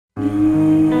I'm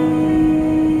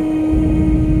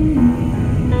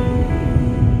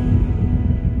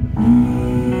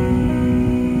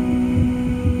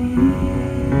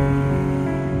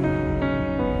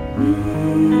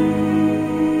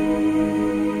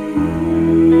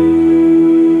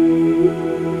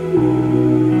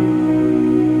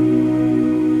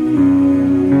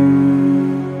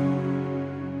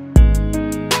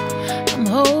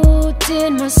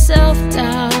holding myself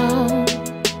down.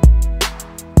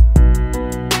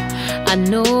 I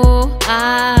know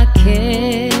I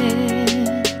can,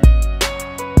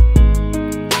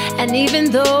 and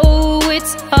even though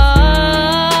it's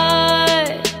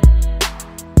hard,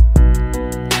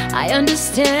 I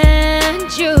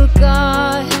understand you're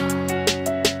God.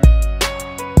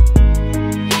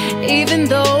 Even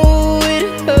though it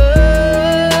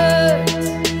hurts,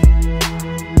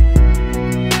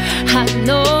 I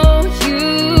know you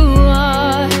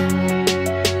are.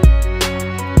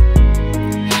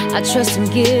 I trust in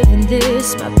giving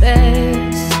this my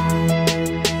best.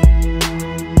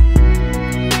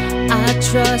 I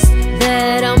trust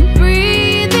that I'm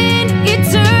breathing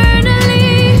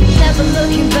eternally, never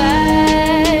looking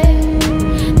back.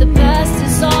 The past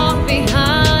is all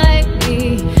behind me,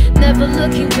 never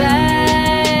looking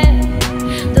back.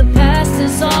 The past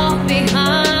is all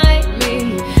behind me,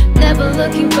 never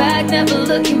looking back, never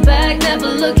looking back, never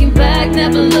looking back,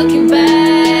 never looking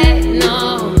back,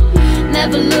 no.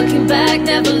 Never looking back,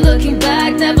 never looking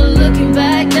back, never looking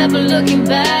back, never looking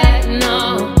back,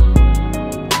 no.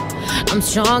 I'm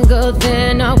stronger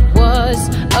than I was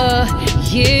a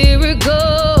year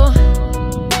ago.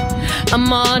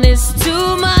 I'm honest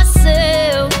to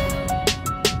myself.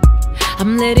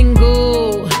 I'm letting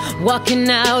go, walking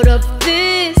out of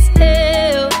this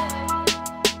hell.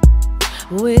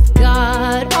 With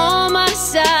God on my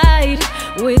side,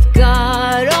 with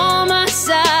God on my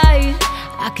side,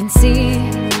 I can see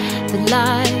the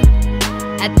light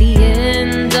at the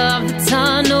end of the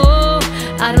tunnel.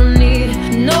 I don't need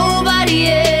nobody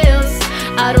else,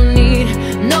 I don't need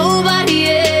nobody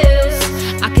else.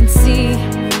 I can see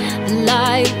the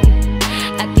light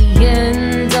at the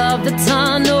end of the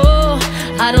tunnel.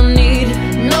 I don't need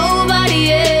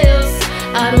nobody else,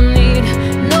 I don't need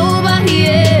nobody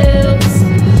else.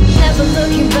 Never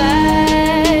looking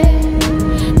back,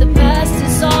 the past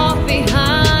is all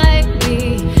behind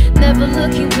me, never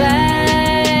looking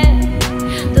back.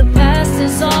 The past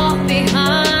is all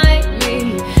behind me,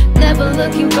 never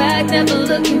looking back, never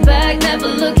looking back, never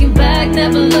looking back,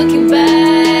 never looking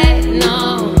back,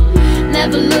 no.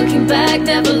 Never looking back,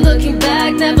 never looking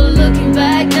back, never looking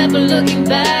back, never looking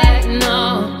back,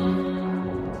 no.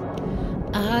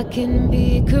 I can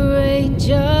be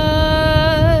courageous,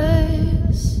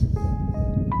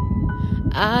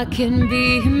 I can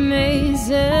be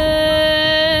amazing,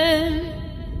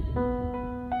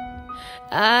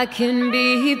 I can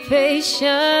be patient,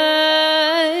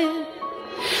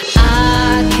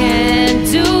 I can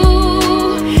do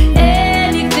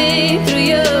anything through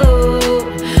you.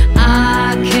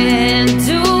 I can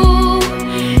do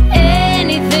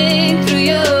anything through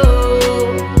you.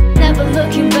 Never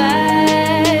looking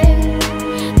back,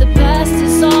 the past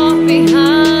is all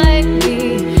behind me,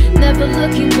 never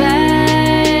looking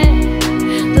back.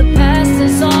 The past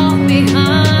is all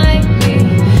behind me,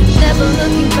 never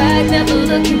looking back, never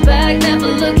looking back,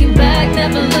 never looking back,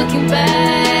 never looking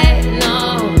back, no.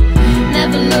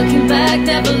 Never looking back,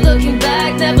 never looking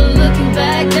back, never looking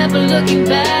back, never looking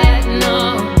back, no.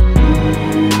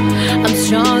 I'm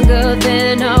stronger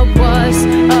than I was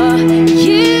a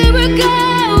year ago.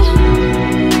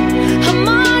 I'm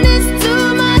honest to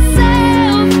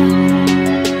myself,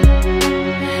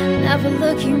 never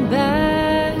looking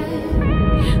back.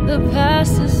 The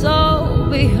past is all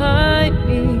behind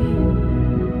me,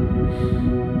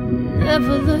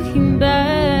 never looking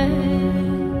back.